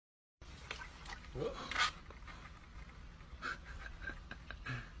I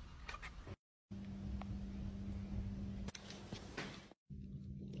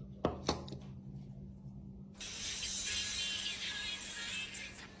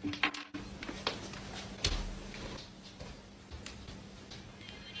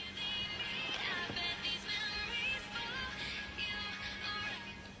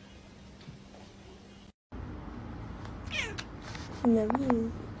love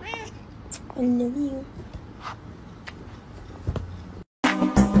you. I love you.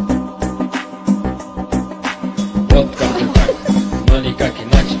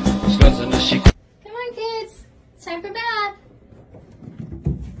 Come on, kids. It's time for bath.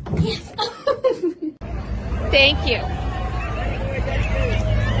 Yes. Thank you.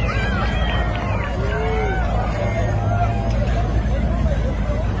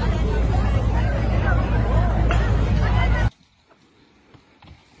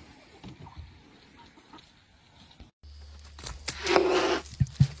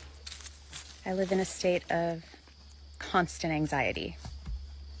 I live in a state of constant anxiety.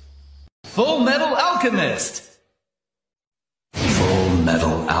 Full Metal Alchemist! Full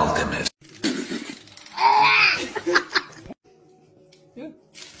Metal Alchemist. Give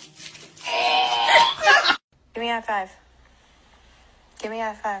me a high five. Give me a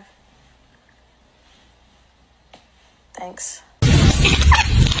high five. Thanks.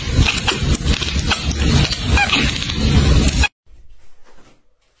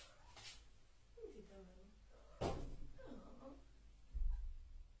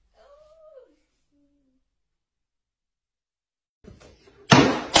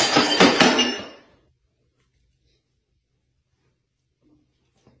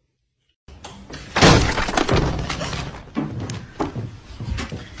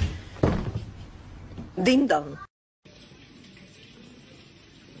 Ding dong.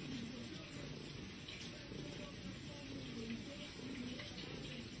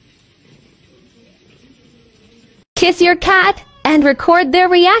 Kiss your cat and record their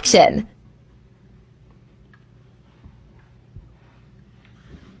reaction.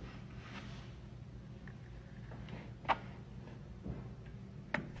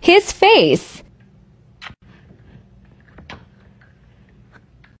 His face.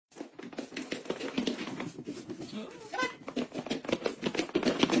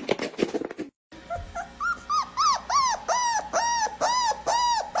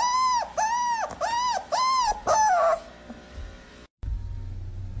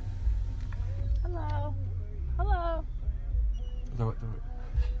 Hello. Hello.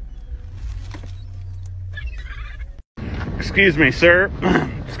 Excuse me, sir.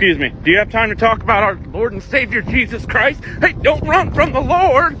 Excuse me. Do you have time to talk about our Lord and Savior Jesus Christ? Hey, don't run from the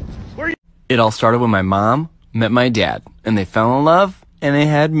Lord! Where are you? It all started when my mom met my dad, and they fell in love, and they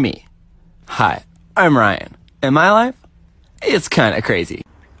had me. Hi, I'm Ryan, and my life, it's kind of crazy.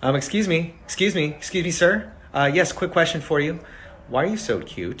 Excuse me, sir. Yes, quick question for you. Why are you so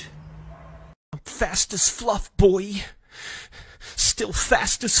cute? I'm fast as fluff, boy. Still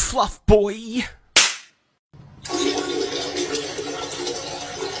fast as fluff, boy.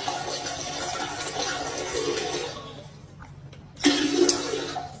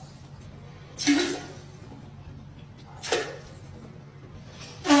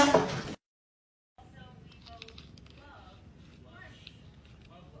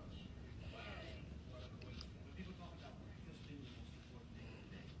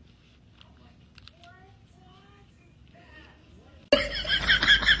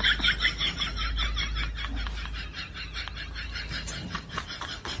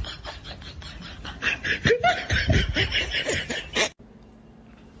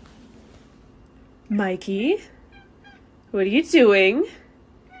 Mikey, what are you doing?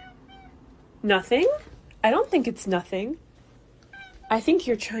 Nothing? I don't think it's nothing. I think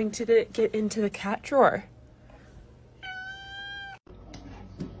you're trying to get into the cat drawer.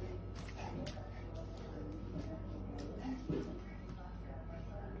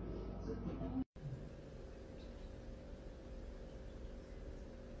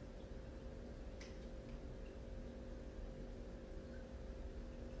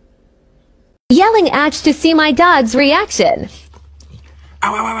 Yelling at to see my dog's reaction.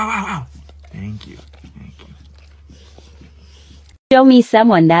 Ow, ow, ow, ow, ow, ow. Thank you. Show me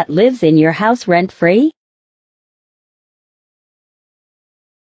someone that lives in your house rent-free.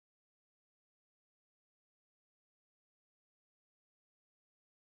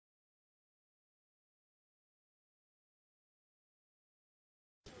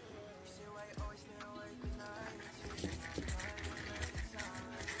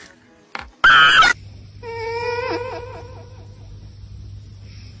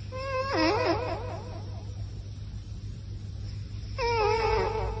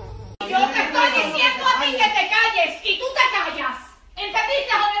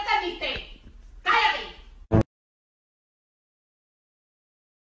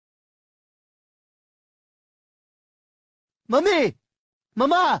 Mommy!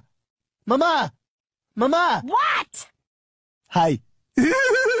 Mama! Mama! Mama! What? Hi.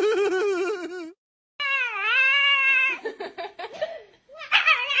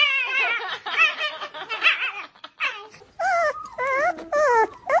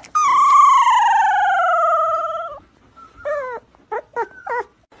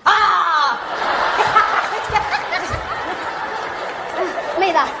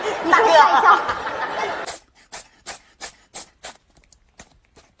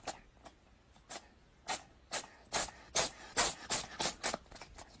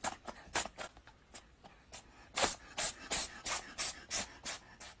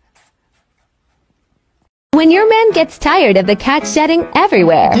 When your man gets tired of the cat shedding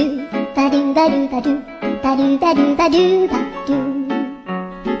everywhere.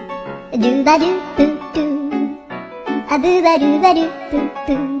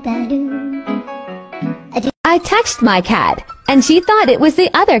 I touched my cat, and she thought it was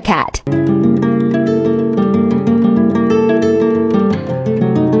the other cat.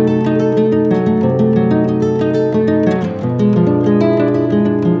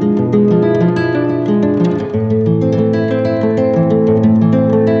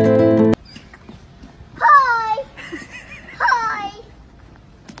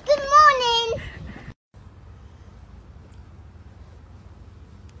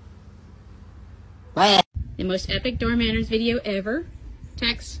 The most epic door manners video ever.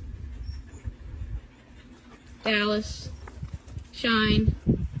 Tex. Dallas. Shine.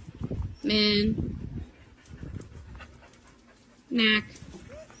 Men. Knack.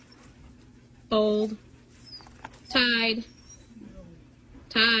 Bold. Tide.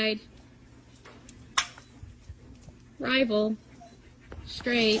 Tide. Rival.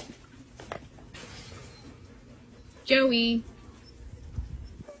 Straight. Joey.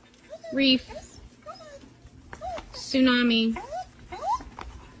 Reef. Tsunami,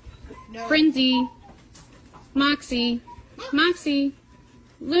 Frenzy, Moxie, Moxie,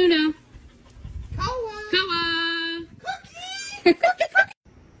 Luna, Koa.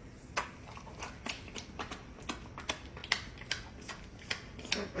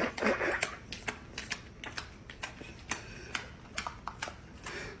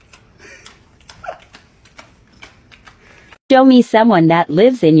 Show me someone that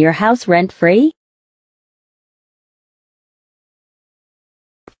lives in your house rent-free.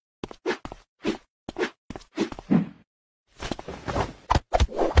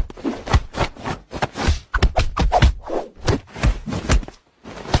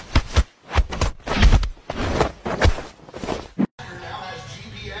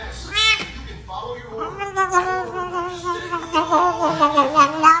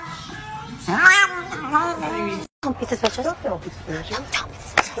 Don't be suspicious. Don't be suspicious.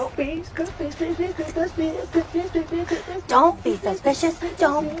 Don't be suspicious. Don't be suspicious.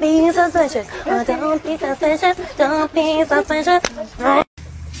 Don't be suspicious. Don't be suspicious. Don't be suspicious.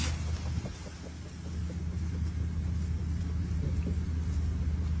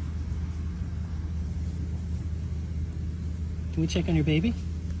 Can we check on your baby?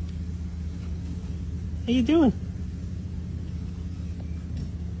 How you doing?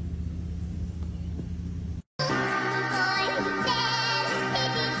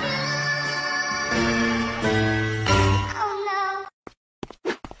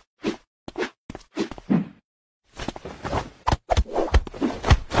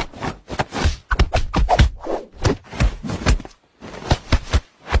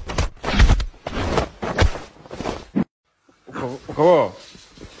 У кого?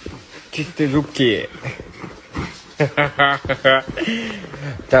 Чистые зубки.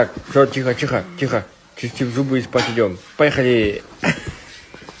 Так, все, тихо, тихо, тихо. Чистим зубы и спать идем. Поехали.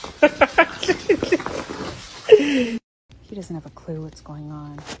 He doesn't have a clue what's going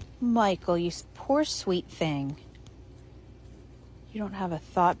on. Michael, you poor sweet thing. You don't have a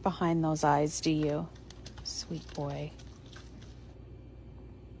thought behind those eyes, do you? Sweet boy.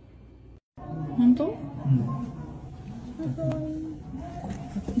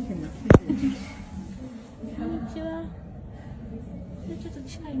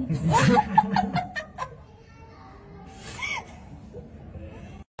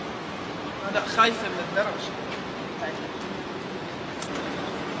 أنا خايفة من الدرج.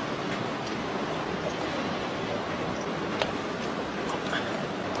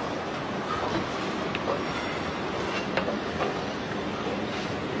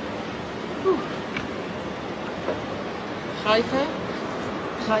 خايفة؟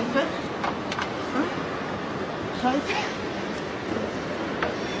 خايفة؟ ها؟ خايفة؟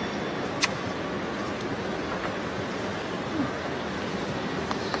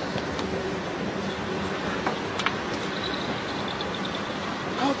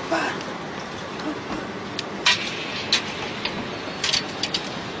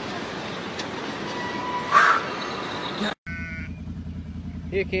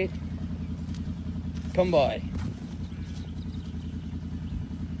 Here, kid. Come by.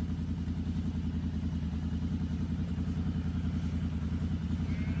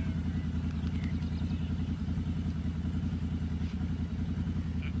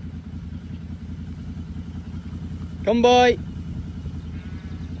 Come by.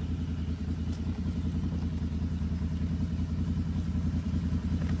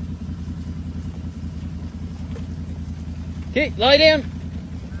 Okay, lie down.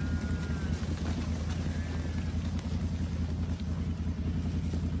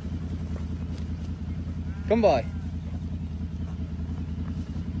 Come by.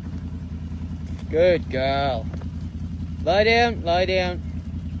 Good girl. Lie down, lie down.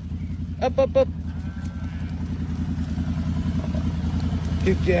 Up, up, up.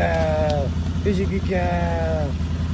 Good girl. Who's a good girl?